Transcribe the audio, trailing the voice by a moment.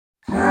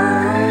All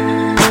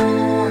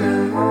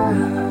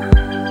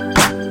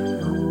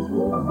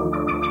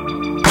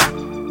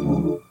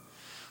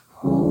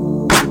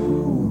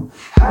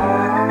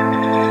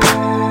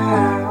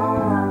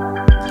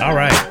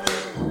right.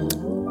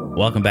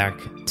 Welcome back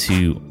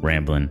to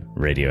Ramblin'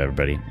 Radio,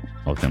 everybody.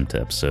 Welcome to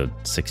episode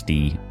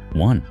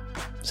 61.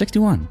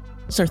 61.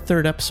 It's our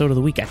third episode of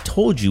the week. I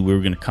told you we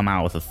were going to come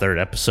out with a third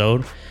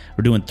episode.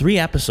 We're doing 3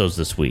 episodes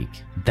this week.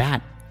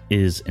 That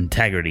is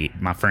integrity,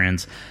 my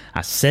friends. I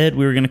said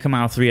we were going to come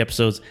out with 3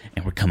 episodes,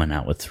 and we're coming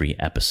out with 3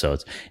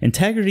 episodes.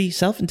 Integrity,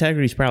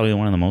 self-integrity is probably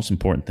one of the most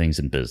important things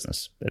in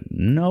business that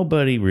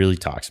nobody really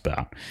talks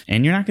about.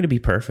 And you're not going to be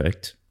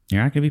perfect.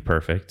 You're not going to be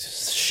perfect.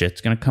 Shit's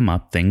going to come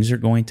up. Things are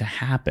going to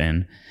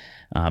happen.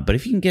 But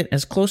if you can get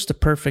as close to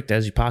perfect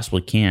as you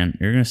possibly can,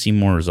 you're going to see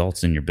more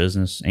results in your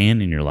business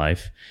and in your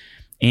life.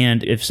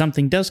 And if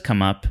something does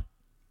come up,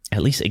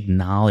 at least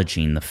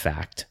acknowledging the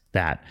fact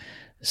that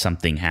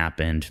something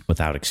happened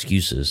without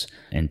excuses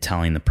and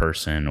telling the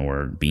person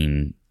or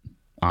being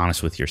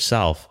honest with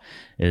yourself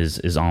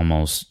is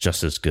almost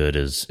just as good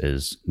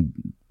as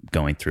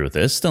going through with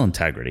it. It's still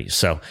integrity.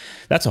 So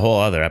that's a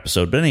whole other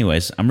episode. But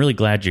anyways, I'm really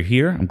glad you're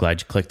here. I'm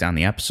glad you clicked on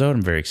the episode.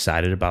 I'm very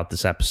excited about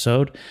this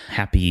episode.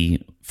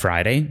 Happy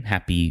Friday.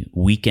 Happy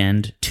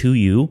weekend to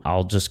you.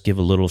 I'll just give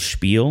a little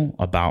spiel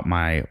about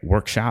my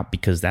workshop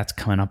because that's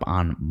coming up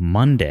on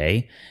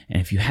Monday.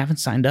 And if you haven't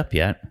signed up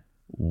yet,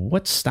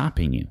 what's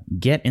stopping you?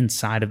 Get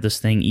inside of this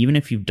thing. Even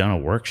if you've done a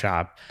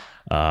workshop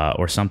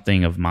or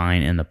something of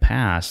mine in the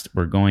past,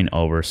 we're going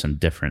over some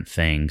different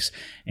things.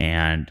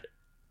 And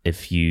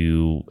if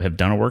you have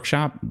done a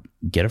workshop,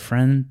 get a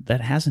friend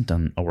that hasn't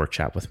done a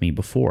workshop with me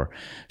before.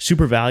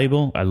 Super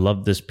valuable. I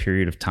love this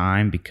period of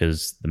time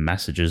because the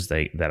messages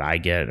that I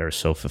get are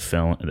so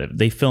fulfilling.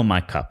 They fill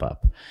my cup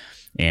up.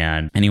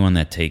 And anyone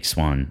that takes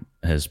one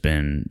has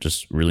been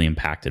just really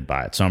impacted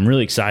by it. So I'm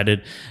really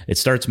excited. It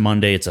starts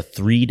Monday. It's a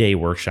 3-day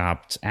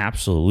workshop. It's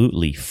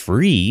absolutely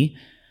free.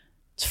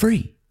 It's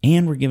free.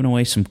 And we're giving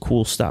away some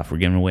cool stuff. We're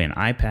giving away an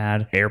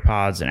iPad,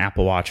 AirPods, an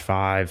Apple Watch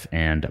 5,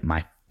 and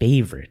my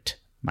favorite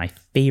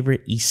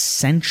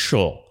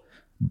essential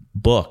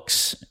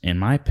books. In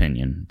my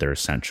opinion, they're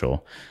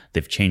essential.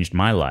 They've changed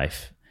my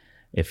life.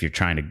 If you're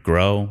trying to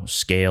grow,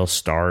 scale,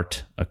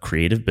 start a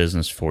creative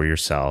business for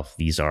yourself,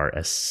 these are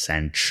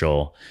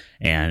essential.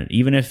 And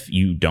even if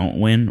you don't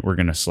win, we're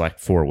going to select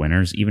 4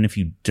 winners. Even if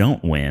you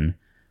don't win,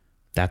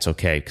 that's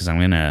okay, because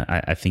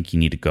I think you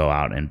need to go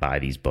out and buy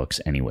these books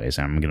anyways.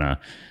 I'm going to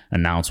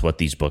announce what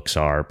these books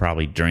are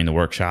probably during the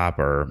workshop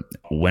or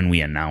when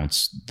we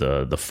announce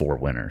the 4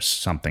 winners,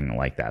 something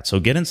like that. So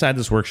get inside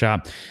this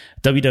workshop,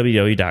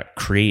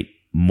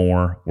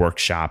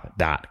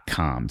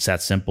 www.createmoreworkshop.com. It's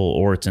that simple,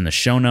 or it's in the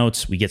show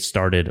notes. We get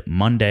started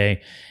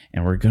Monday,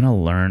 and we're going to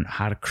learn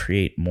how to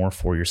create more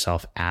for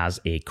yourself as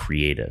a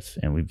creative.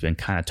 And we've been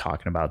kind of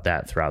talking about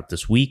that throughout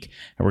this week,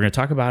 and we're going to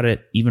talk about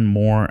it even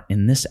more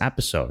in this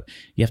episode.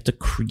 You have to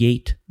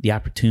create the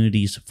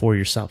opportunities for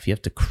yourself. You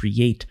have to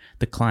create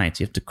the clients.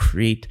 You have to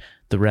create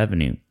the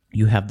revenue.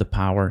 You have the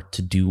power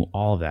to do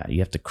all of that. You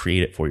have to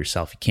create it for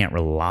yourself. You can't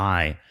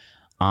rely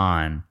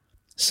on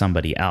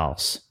somebody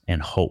else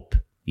and hope.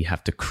 You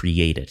have to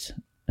create it.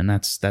 And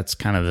that's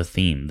kind of the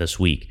theme this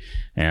week,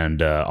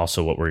 and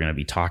also what we're going to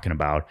be talking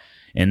about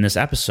in this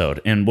episode.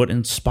 And what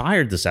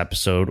inspired this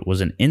episode was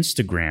an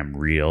Instagram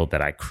reel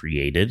that I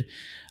created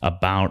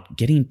about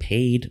getting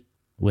paid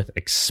with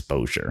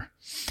exposure.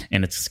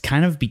 And it's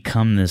kind of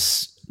become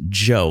this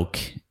joke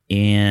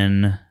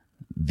in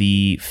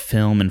the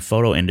film and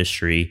photo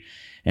industry.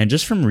 And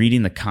just from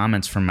reading the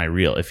comments from my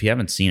reel, if you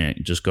haven't seen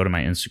it, just go to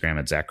my Instagram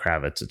at Zach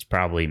Kravitz. It's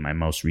probably my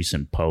most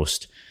recent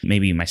post,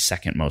 maybe my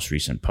second most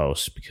recent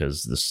post,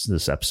 because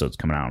this episode's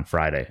coming out on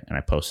Friday and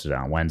I posted it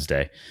on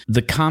Wednesday.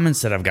 The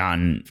comments that I've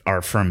gotten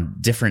are from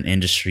different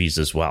industries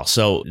as well.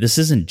 So this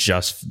isn't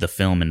just the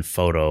film and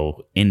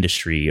photo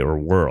industry or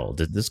world.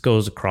 This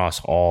goes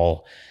across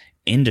all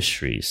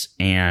industries.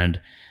 And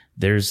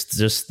there's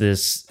just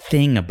this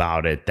thing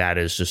about it that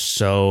is just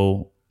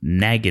so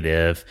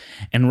negative,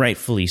 and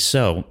rightfully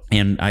so.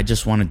 And I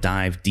just want to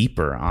dive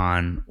deeper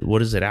on what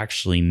does it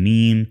actually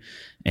mean,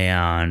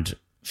 and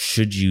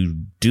should you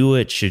do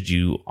it? Should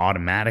you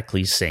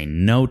automatically say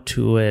no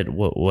to it?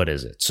 What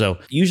is it? So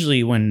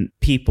usually when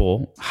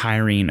people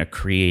hiring a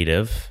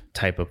creative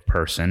type of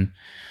person,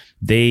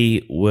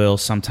 they will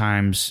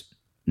sometimes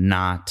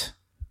not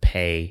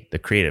pay the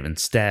creative.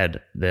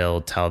 Instead, they'll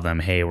tell them,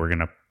 hey, we're going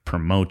to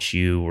promote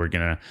you.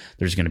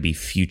 There's going to be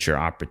future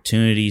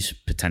opportunities,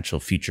 potential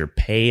future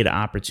paid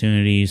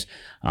opportunities.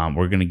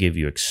 We're going to give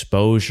you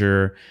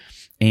exposure.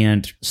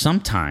 And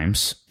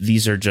sometimes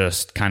these are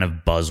just kind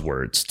of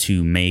buzzwords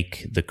to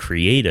make the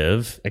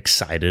creative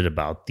excited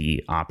about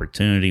the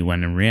opportunity,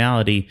 when in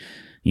reality,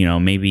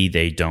 maybe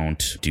they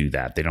don't do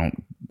that. They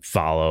don't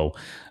follow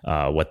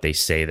what they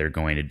say they're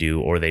going to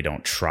do, or they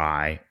don't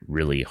try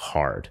really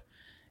hard.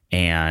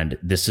 And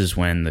this is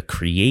when the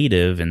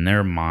creative in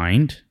their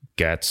mind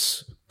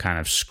gets kind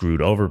of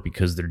screwed over,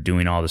 because they're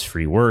doing all this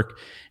free work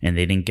and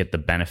they didn't get the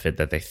benefit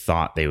that they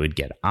thought they would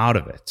get out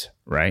of it,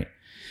 right?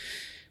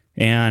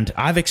 And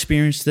I've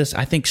experienced this.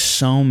 I think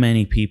so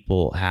many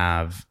people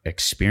have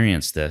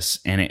experienced this,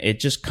 and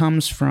it just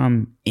comes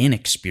from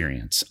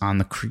inexperience on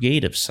the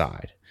creative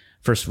side.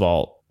 First of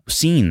all,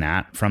 seeing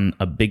that from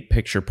a big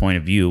picture point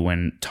of view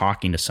when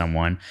talking to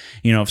someone,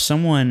 if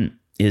someone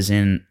is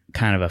in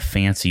kind of a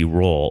fancy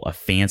role, a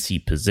fancy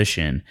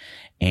position,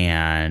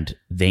 and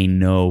they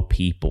know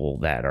people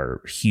that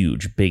are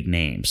huge, big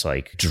names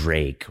like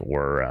Drake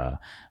or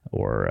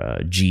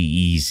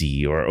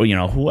G-Eazy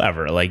or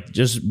whoever, like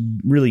just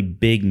really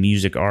big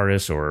music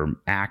artists or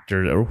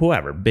actors or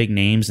whoever, big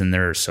names, and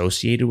they're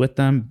associated with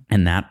them,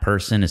 and that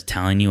person is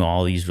telling you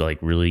all these like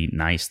really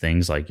nice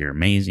things like you're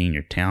amazing,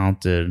 you're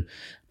talented,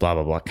 blah,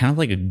 blah, blah, kind of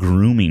like a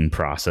grooming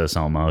process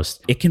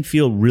almost. It can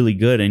feel really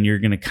good, and you're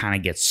going to kind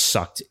of get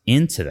sucked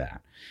into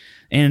that.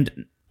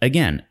 And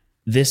again,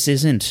 this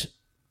isn't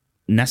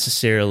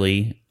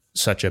necessarily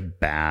such a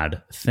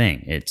bad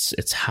thing.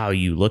 It's how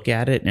you look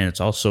at it, and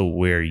it's also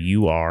where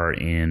you are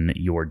in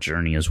your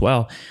journey as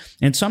well.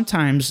 And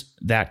sometimes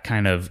that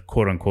kind of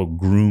quote unquote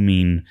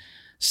grooming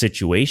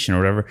situation or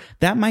whatever,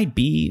 that might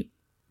be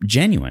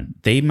genuine.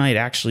 They might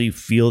actually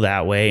feel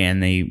that way,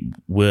 and they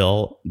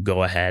will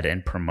go ahead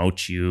and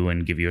promote you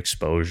and give you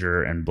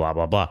exposure and blah,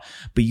 blah, blah.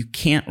 But you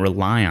can't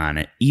rely on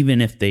it, even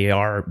if they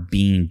are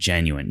being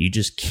genuine. You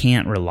just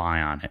can't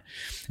rely on it.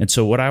 And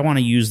so what I want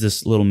to use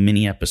this little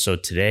mini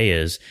episode today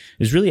is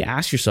really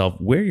ask yourself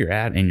where you're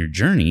at in your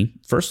journey,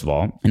 first of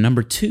all. And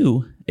number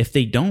two, if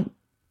they don't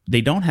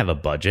have a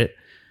budget,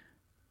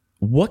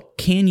 what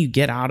can you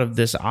get out of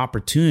this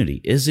opportunity?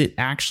 Is it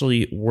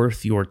actually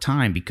worth your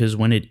time? Because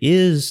when it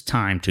is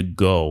time to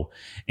go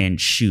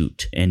and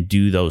shoot and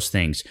do those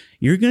things,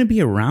 you're going to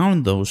be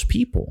around those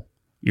people.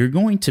 You're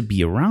going to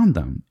be around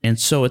them. And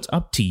so it's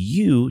up to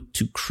you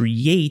to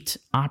create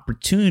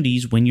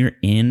opportunities when you're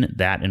in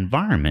that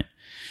environment.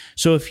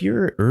 So if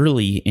you're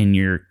early in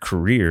your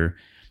career,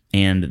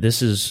 and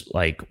this is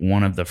like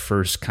one of the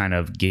first kind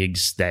of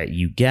gigs that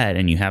you get,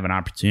 and you have an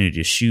opportunity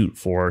to shoot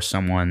for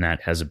someone that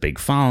has a big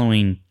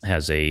following,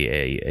 has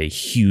a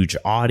huge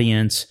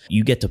audience.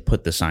 You get to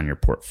put this on your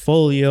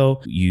portfolio.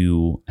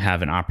 You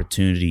have an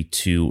opportunity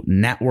to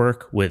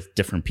network with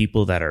different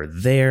people that are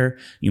there.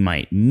 You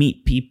might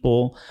meet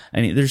people.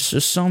 I mean, there's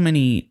just so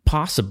many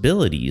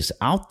possibilities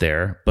out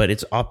there, but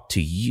it's up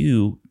to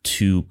you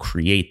to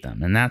create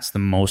them. And that's the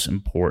most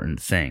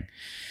important thing.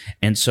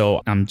 And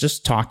so I'm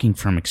just talking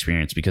from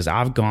experience, because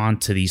I've gone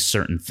to these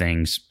certain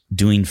things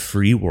doing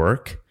free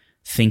work,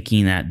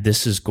 thinking that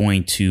this is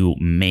going to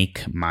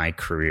make my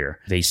career.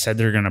 They said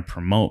they're going to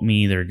promote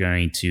me. They're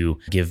going to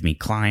give me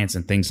clients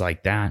and things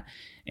like that.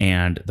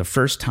 And the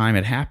first time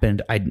it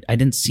happened, I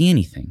didn't see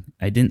anything.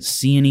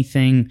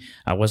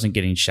 I wasn't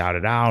getting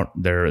shouted out.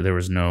 There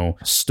was no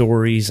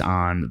stories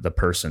on the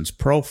person's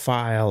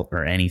profile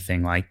or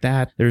anything like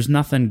that. There's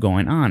nothing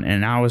going on.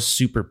 And I was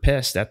super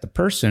pissed at the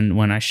person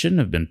when I shouldn't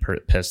have been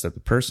pissed at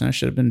the person. I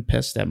should have been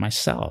pissed at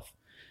myself,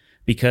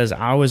 because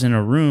I was in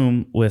a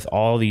room with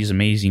all these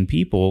amazing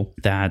people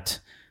that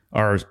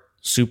are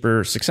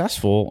super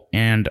successful,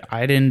 and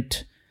I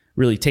didn't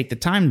really take the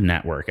time to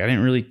network. I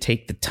didn't really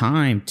take the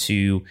time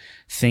to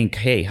think,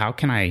 hey, how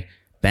can I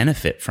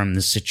benefit from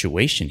this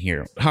situation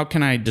here? How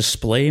can I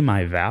display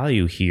my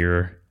value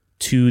here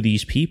to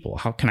these people?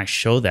 How can I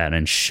show that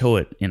and show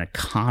it in a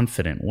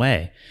confident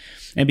way?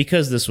 And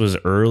because this was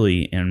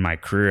early in my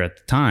career at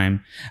the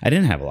time, I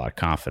didn't have a lot of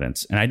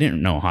confidence, and I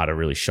didn't know how to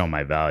really show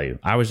my value.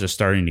 I was just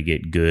starting to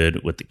get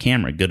good with the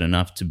camera, good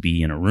enough to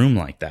be in a room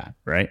like that,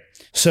 right?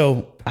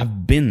 So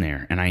I've been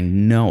there and I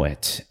know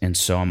it. And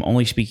so I'm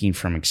only speaking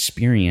from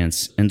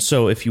experience. And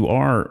so if you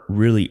are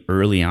really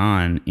early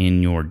on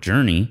in your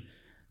journey,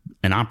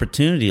 an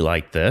opportunity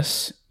like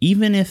this,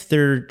 even if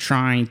they're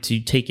trying to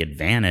take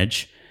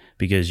advantage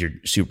because you're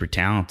super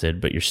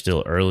talented, but you're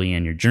still early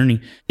in your journey,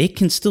 it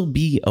can still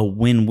be a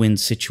win-win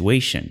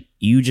situation.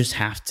 You just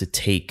have to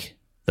take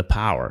the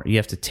power. You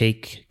have to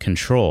take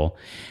control.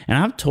 And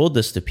I've told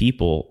this to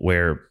people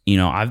where,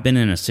 I've been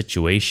in a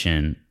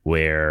situation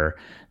where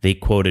they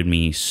quoted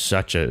me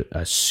such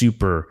a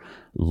super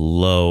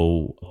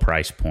low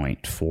price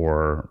point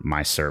for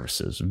my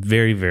services,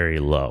 very, very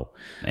low.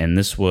 And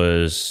this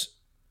was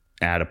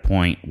at a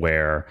point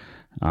where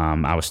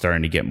I was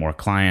starting to get more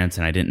clients,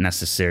 and I didn't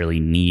necessarily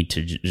need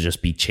to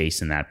just be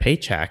chasing that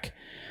paycheck.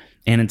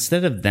 And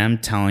instead of them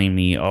telling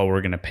me, oh,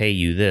 we're going to pay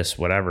you this,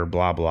 whatever,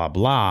 blah, blah,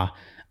 blah,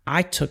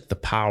 I took the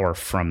power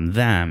from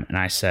them and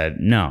I said,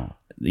 no,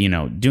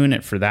 doing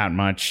it for that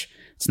much,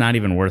 it's not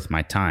even worth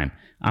my time.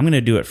 I'm going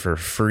to do it for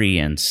free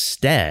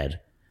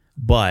instead,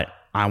 but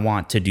I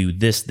want to do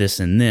this, this,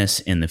 and this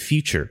in the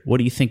future. What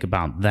do you think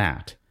about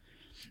that?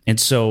 And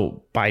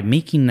so by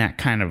making that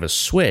kind of a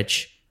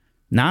switch,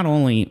 not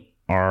only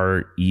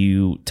are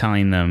you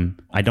telling them,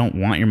 I don't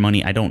want your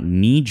money, I don't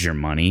need your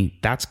money,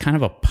 that's kind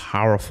of a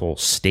powerful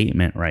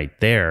statement right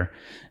there.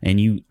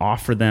 And you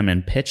offer them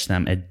and pitch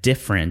them a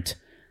different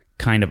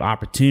kind of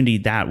opportunity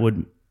that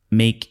would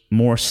make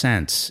more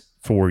sense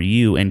for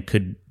you and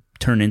could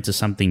turn into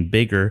something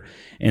bigger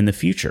in the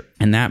future.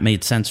 And that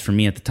made sense for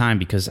me at the time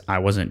because I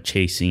wasn't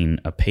chasing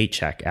a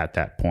paycheck at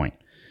that point.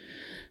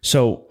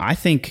 So I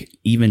think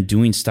even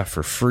doing stuff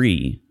for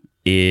free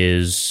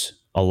is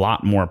a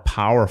lot more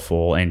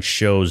powerful and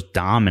shows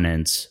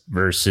dominance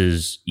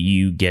versus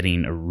you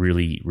getting a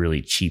really,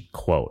 really cheap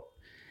quote.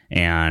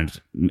 And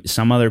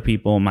some other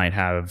people might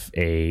have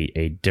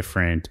a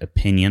different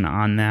opinion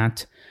on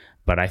that.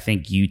 But I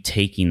think you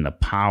taking the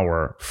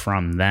power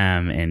from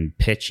them and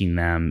pitching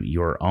them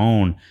your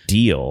own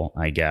deal,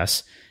 I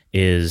guess,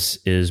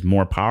 is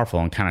more powerful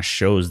and kind of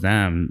shows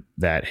them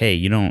that,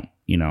 hey,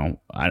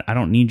 I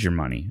don't need your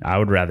money. I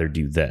would rather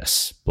do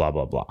this, blah,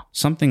 blah, blah.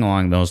 Something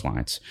along those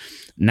lines.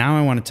 Now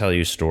I want to tell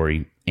you a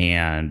story,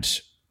 and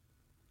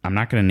I'm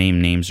not going to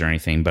name names or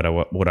anything,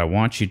 but what I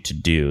want you to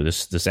do,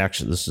 this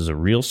is a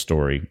real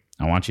story.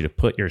 I want you to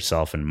put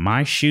yourself in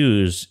my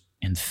shoes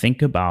and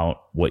think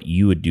about what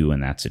you would do in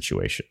that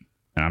situation.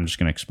 And I'm just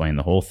going to explain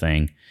the whole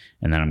thing,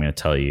 and then I'm going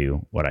to tell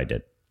you what I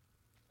did.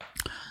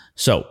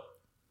 So,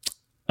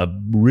 a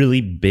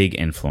really big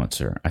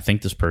influencer, I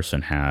think this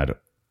person had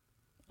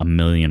 1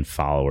 million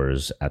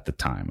followers at the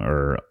time,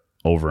 or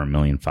over 1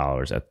 million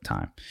followers at the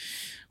time.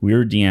 We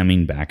were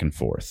DMing back and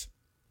forth.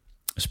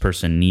 This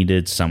person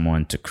needed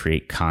someone to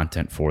create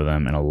content for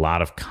them, and a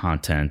lot of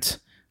content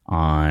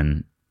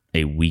on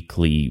a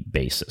weekly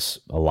basis.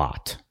 A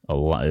lot.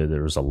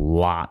 There was a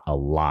lot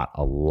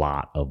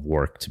of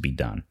work to be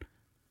done,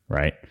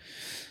 right?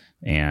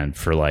 And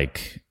for I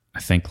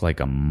think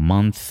a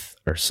month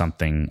or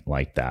something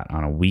like that,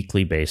 on a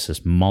weekly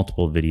basis,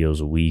 multiple videos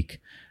a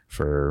week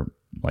for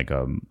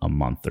a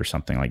month or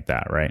something like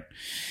that, right?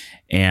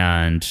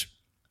 And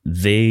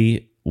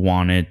they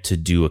wanted to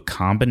do a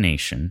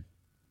combination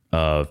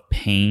of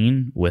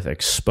paying with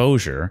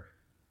exposure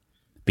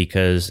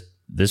because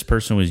this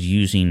person was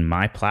using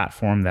my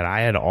platform that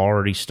I had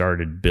already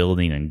started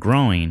building and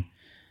growing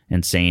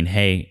and saying,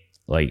 hey,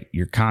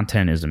 your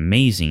content is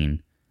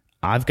amazing.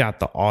 I've got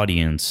the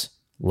audience.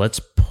 Let's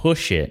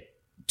push it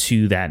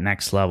to that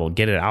next level,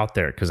 get it out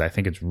there because I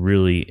think it's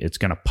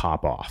going to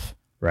pop off,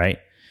 right?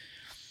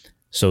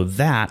 So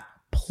that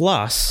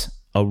plus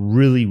a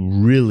really,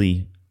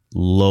 really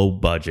low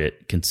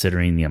budget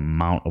considering the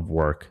amount of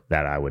work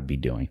that I would be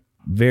doing.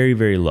 Very,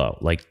 very low,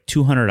 like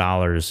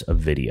 $200 a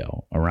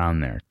video,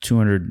 around there,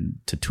 $200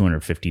 to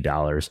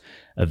 $250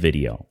 a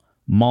video,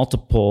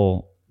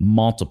 multiple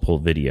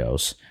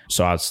videos.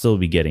 So I'd still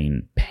be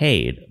getting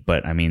paid,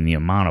 but I mean, the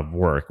amount of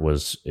work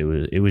was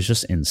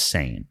just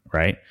insane,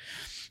 right?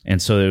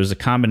 And so there was a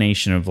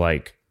combination of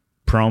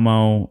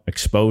promo,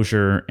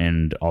 exposure,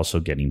 and also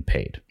getting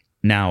paid.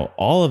 Now,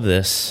 all of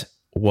this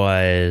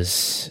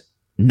was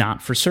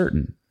not for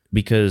certain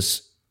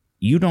because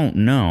you don't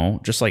know,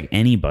 just like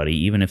anybody,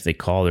 even if they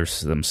call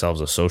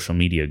themselves a social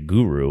media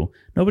guru,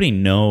 nobody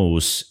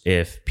knows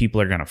if people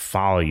are going to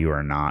follow you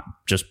or not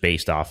just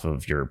based off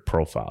of your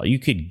profile. You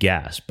could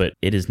guess, but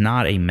it is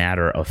not a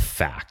matter of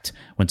fact.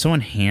 When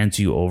someone hands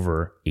you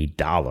over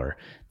 $1,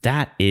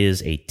 that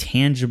is a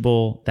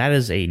tangible, that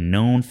is a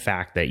known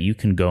fact that you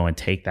can go and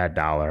take that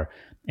dollar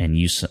and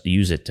use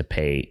it to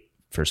pay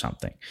for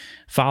something.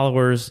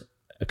 Followers,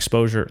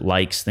 exposure,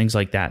 likes, things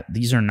like that.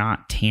 These are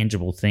not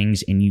tangible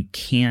things and you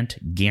can't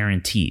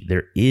guarantee.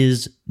 There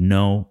is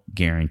no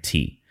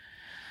guarantee.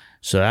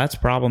 So that's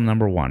problem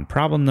number one.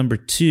 Problem number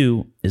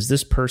two is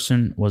this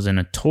person was in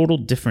a total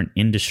different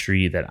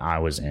industry that I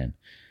was in.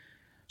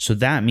 So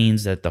that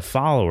means that the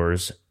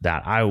followers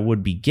that I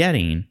would be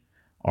getting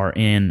are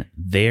in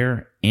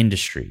their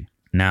industry.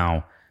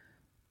 Now,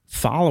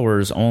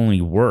 followers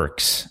only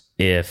works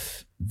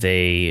if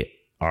they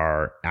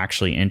are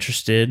actually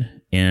interested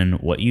in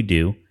what you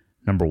do,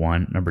 number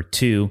one. Number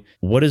two,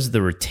 what is the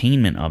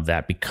retainment of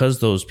that? Because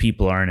those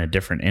people are in a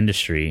different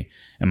industry,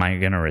 am I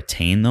going to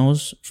retain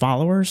those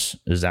followers?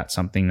 Is that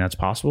something that's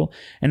possible?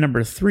 And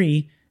number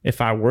three,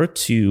 if I were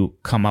to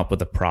come up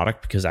with a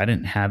product, because I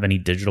didn't have any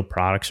digital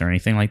products or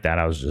anything like that,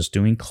 I was just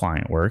doing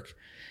client work.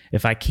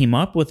 If I came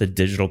up with a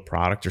digital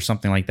product or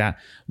something like that,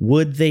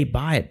 would they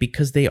buy it?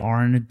 Because they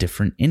are in a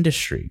different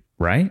industry,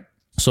 right?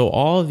 So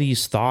all of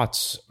these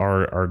thoughts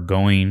are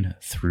going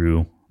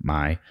through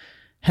my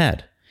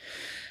head.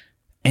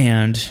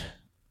 And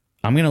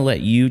I'm going to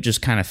let you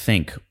just kind of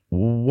think,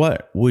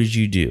 what would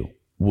you do?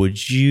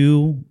 Would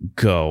you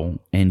go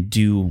and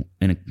do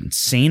an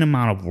insane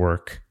amount of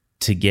work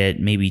to get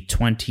maybe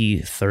 20,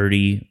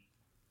 30,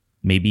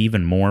 maybe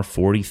even more,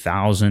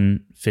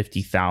 40,000,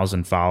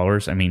 50,000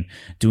 followers? I mean,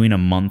 doing a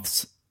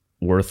month's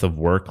worth of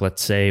work,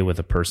 let's say, with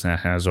a person that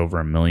has over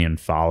 1 million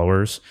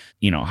followers,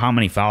 how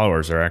many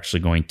followers are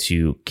actually going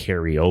to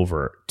carry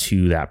over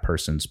to that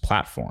person's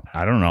platform?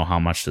 I don't know how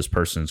much this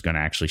person is going to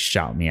actually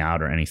shout me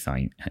out or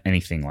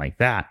anything like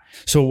that.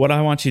 So what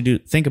I want you to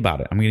do, think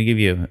about it. I'm going to give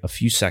you a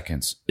few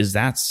seconds. Is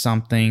that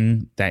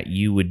something that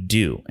you would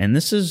do? And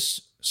this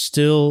is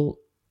still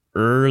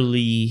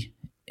early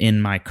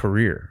in my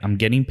career. I'm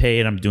getting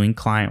paid. I'm doing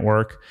client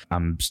work.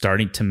 I'm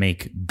starting to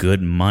make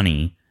good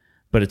money,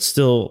 but it's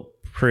still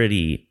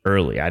pretty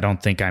early. I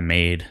don't think I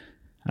made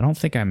I don't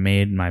think I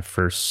made my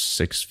first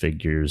 6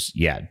 figures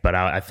yet, but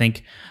I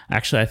think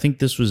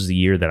this was the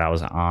year that I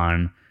was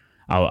on.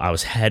 I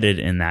was headed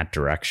in that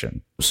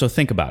direction. So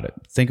think about it.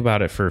 Think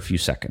about it for a few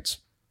seconds.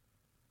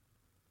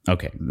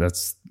 Okay,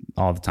 that's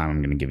all the time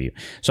I'm going to give you.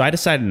 So I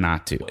decided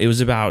not to. It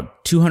was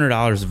about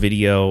 $200 a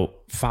video,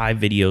 5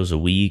 videos a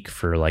week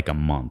for like a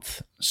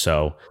month.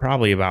 So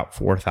probably about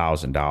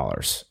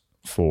 $4,000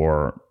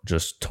 for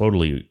just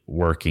totally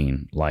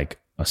working like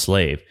a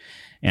slave.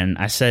 And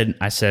I said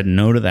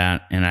no to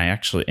that, and I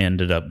actually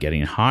ended up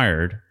getting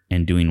hired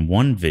and doing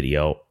 1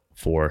 video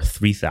for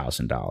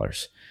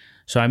 $3,000.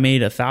 So I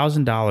made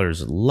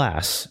 $1,000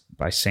 less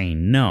by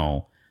saying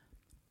no,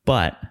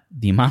 but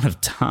the amount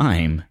of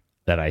time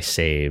that I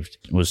saved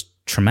was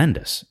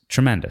tremendous.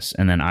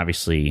 And then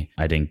obviously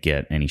I didn't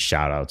get any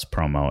shout outs,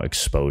 promo,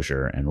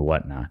 exposure, and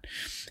whatnot.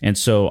 And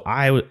so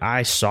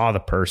I saw the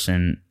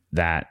person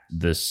that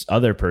this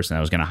other person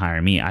that was going to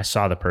hire me, I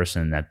saw the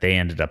person that they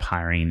ended up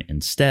hiring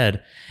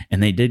instead,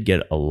 and they did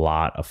get a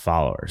lot of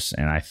followers.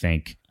 And I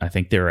think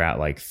they were at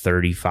like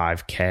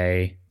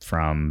 35K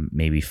from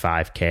maybe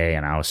 5K,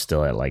 and I was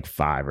still at like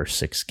 5 or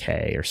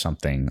 6K or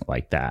something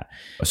like that.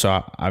 So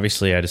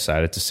obviously I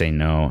decided to say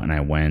no, and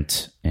I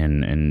went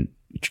and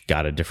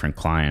got a different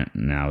client,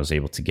 and I was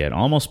able to get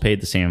almost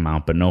paid the same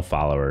amount, but no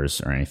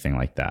followers or anything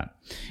like that.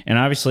 And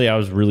obviously I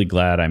was really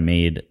glad I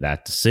made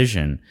that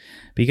decision,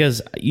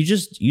 because you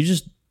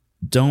just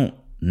don't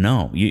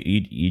know.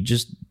 You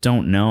just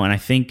don't know. And I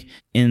think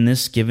in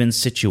this given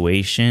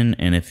situation,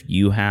 and if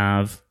you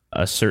have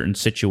a certain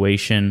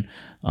situation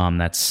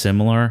that's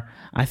similar,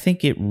 I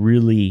think it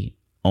really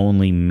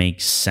only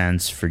makes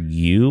sense for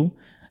you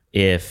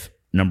if,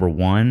 number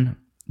one,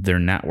 their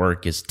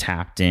network is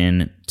tapped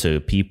in to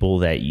people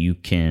that you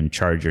can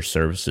charge your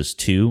services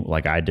to,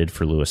 like I did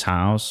for Lewis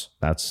Howes.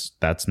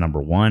 That's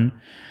number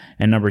one.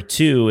 And number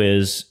two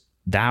is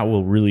that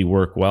will really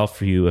work well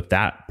for you if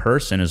that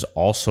person is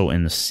also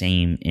in the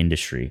same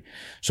industry.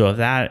 So if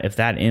that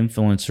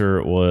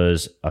influencer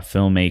was a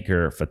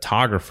filmmaker,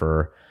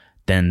 photographer,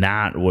 then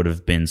that would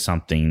have been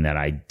something that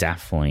I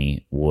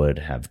definitely would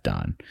have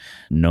done.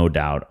 No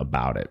doubt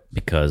about it,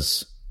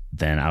 because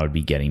then I would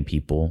be getting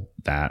people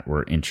that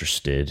were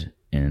interested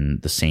in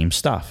the same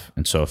stuff.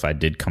 And so if I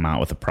did come out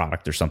with a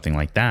product or something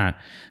like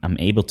that, I'm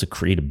able to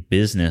create a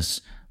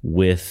business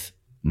with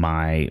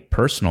my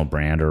personal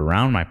brand or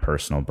around my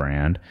personal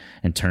brand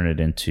and turn it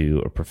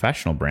into a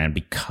professional brand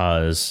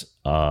because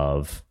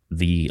of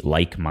the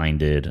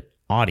like-minded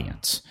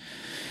audience.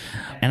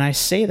 And I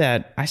say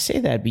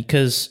that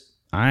because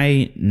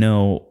I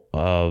know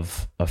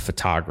of a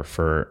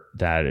photographer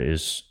that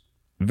is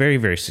very,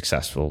 very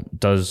successful,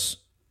 does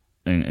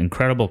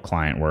incredible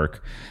client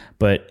work,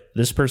 but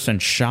this person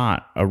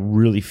shot a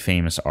really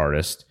famous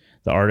artist.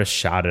 The artist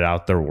shouted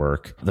out their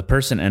work. The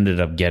person ended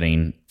up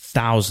getting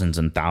thousands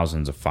and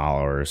thousands of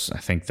followers. I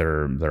think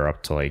they're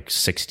up to like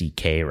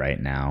 60K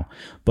right now.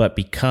 But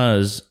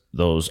because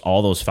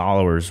all those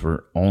followers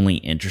were only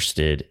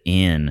interested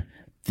in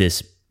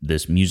this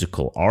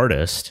musical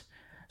artist,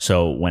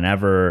 so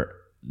whenever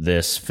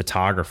this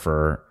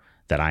photographer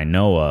that I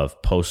know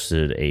of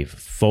posted a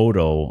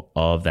photo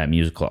of that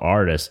musical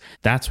artist,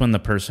 that's when the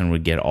person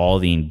would get all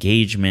the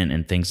engagement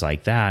and things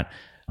like that.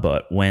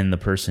 But when the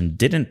person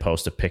didn't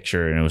post a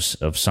picture and it was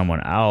of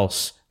someone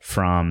else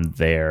from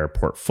their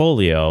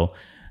portfolio,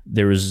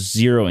 there was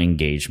zero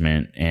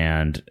engagement,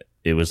 and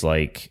it was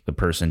like the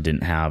person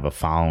didn't have a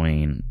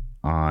following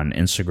on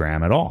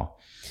Instagram at all.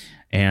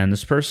 And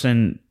this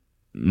person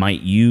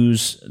might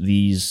use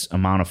these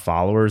amount of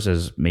followers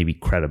as maybe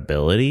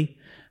credibility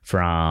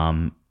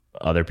from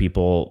other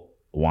people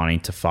wanting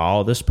to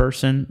follow this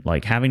person.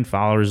 Like, having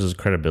followers is a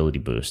credibility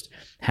boost.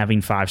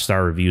 Having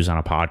 5-star reviews on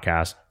a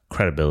podcast,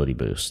 credibility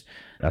boost.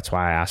 That's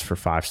why I ask for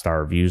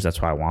 5-star reviews.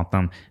 That's why I want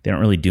them. They don't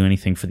really do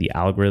anything for the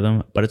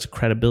algorithm, but it's a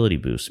credibility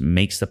boost. It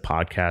makes the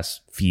podcast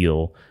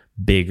feel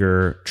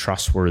bigger,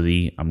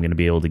 trustworthy. I'm going to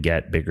be able to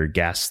get bigger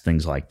guests,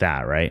 things like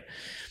that, right?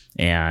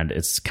 And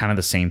it's kind of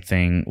the same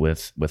thing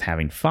with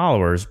having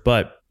followers,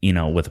 but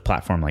with a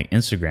platform like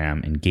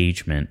Instagram,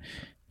 engagement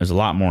is a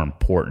lot more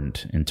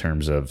important in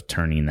terms of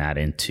turning that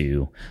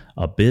into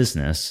a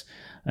business.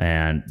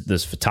 And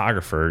this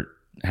photographer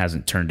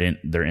hasn't turned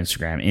their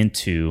Instagram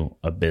into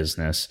a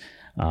business,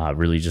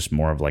 really just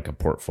more of like a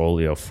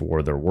portfolio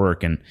for their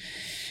work.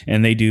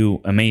 And they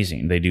do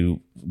amazing. They do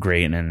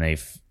great, and then they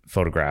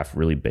photograph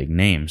really big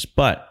names.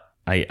 But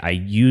I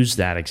use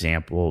that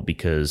example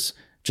because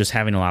just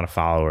having a lot of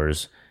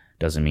followers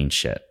doesn't mean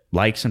shit.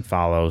 Likes and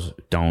follows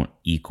don't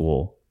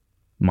equal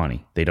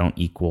money. They don't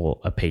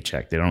equal a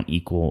paycheck. They don't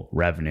equal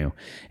revenue.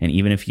 And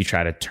even if you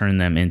try to turn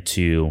them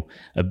into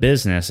a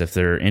business, if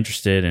they're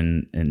interested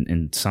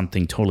in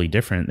something totally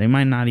different, they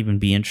might not even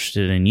be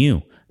interested in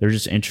you. They're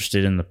just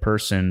interested in the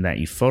person that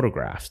you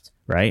photographed,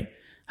 right?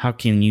 How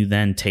can you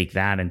then take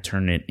that and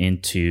turn it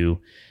into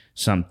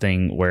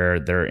something where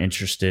they're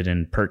interested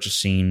in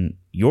purchasing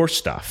your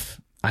stuff?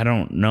 I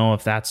don't know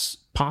if that's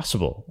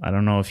possible. I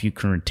don't know if you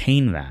can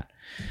retain that.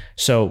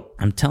 So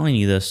I'm telling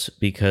you this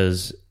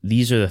because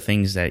these are the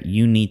things that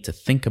you need to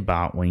think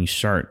about when you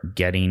start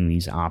getting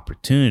these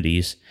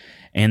opportunities,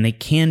 and they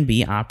can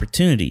be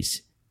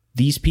opportunities.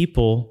 These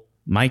people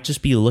might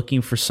just be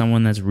looking for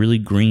someone that's really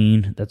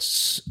green,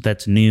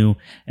 that's new,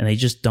 and they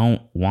just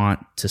don't want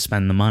to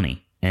spend the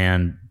money.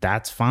 And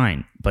that's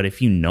fine. But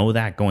if you know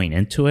that going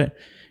into it,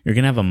 you're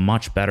going to have a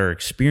much better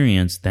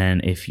experience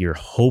than if you're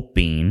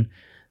hoping,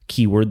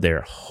 keyword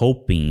there,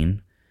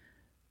 hoping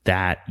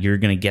that you're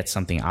going to get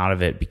something out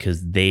of it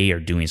because they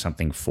are doing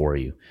something for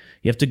you.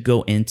 You have to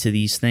go into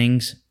these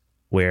things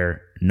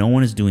where no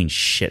one is doing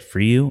shit for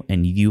you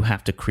and you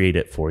have to create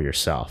it for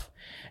yourself.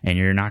 And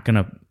you're not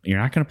going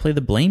to play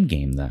the blame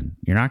game then.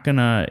 You're not going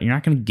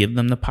to give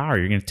them the power.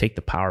 You're going to take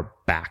the power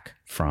back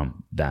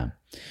from them.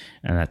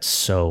 And that's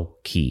so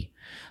key.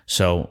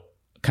 So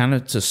kind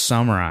of to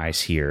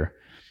summarize here,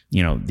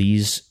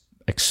 these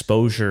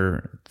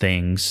exposure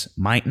things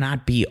might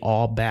not be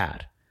all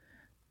bad.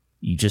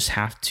 You just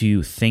have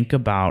to think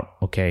about,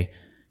 okay,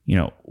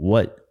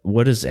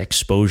 what does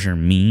exposure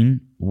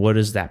mean? What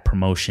does that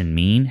promotion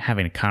mean?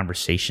 Having a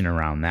conversation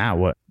around that,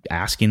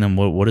 asking them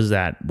what does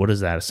that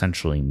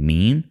essentially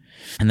mean?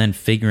 And then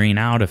figuring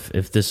out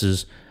if this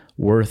is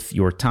worth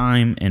your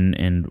time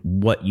and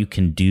what you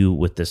can do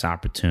with this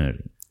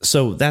opportunity.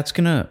 So that's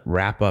going to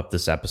wrap up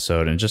this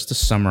episode. And just to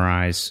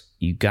summarize,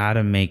 you got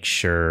to make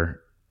sure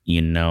you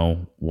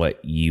know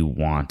what you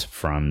want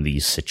from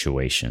these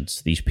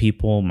situations. These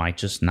people might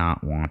just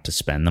not want to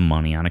spend the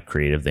money on a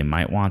creative. They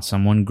might want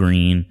someone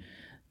green.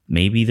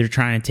 Maybe they're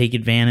trying to take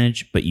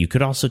advantage, but you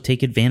could also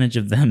take advantage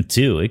of them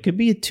too. It could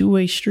be a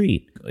two-way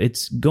street.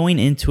 It's going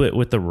into it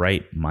with the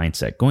right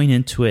mindset, going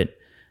into it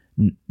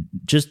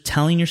just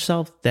telling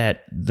yourself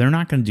that they're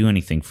not going to do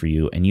anything for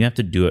you and you have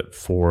to do it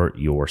for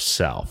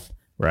yourself,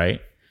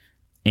 right?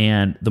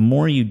 And the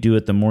more you do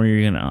it, the more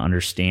you're going to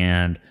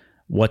understand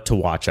what to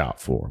watch out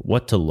for,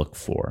 what to look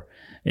for.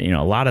 A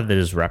lot of it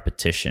is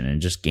repetition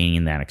and just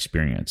gaining that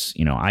experience.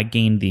 I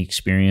gained the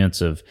experience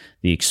of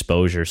the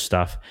exposure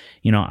stuff.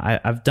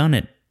 I've done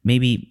it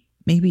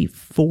maybe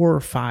 4 or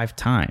 5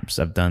 times.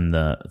 I've done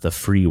the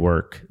free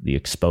work, the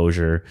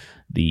exposure,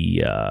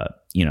 the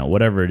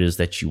whatever it is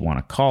that you want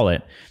to call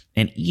it.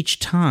 And each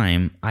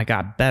time I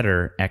got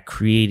better at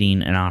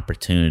creating an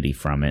opportunity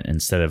from it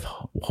instead of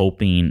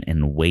hoping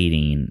and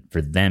waiting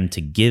for them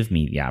to give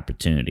me the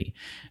opportunity.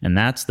 And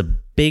that's the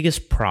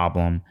biggest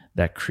problem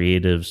that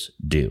creatives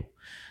do.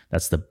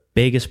 That's the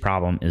biggest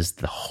problem, is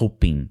the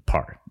hoping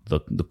part,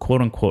 the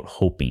quote unquote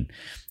hoping.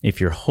 If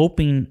you're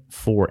hoping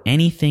for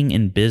anything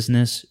in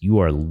business, you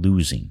are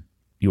losing.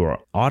 You are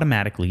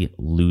automatically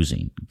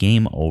losing.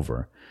 Game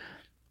over.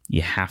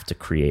 You have to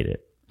create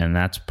it. And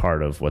that's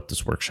part of what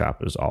this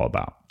workshop is all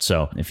about.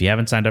 So if you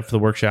haven't signed up for the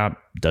workshop,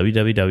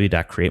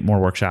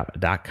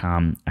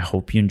 www.createmoreworkshop.com. I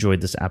hope you enjoyed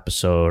this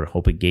episode.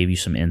 Hope it gave you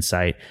some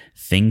insight,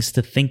 things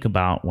to think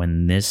about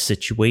when this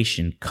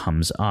situation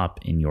comes up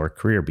in your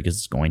career, because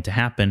it's going to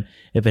happen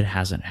if it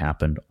hasn't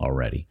happened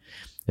already.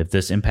 If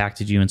this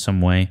impacted you in some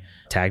way,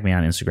 tag me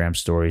on Instagram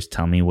stories.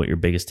 Tell me what your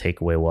biggest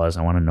takeaway was.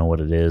 I want to know what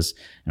it is,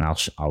 and I'll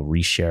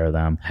reshare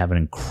them. Have an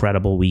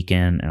incredible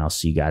weekend, and I'll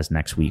see you guys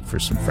next week for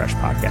some fresh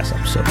podcast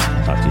episodes.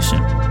 Talk to you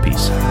soon.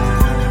 Peace.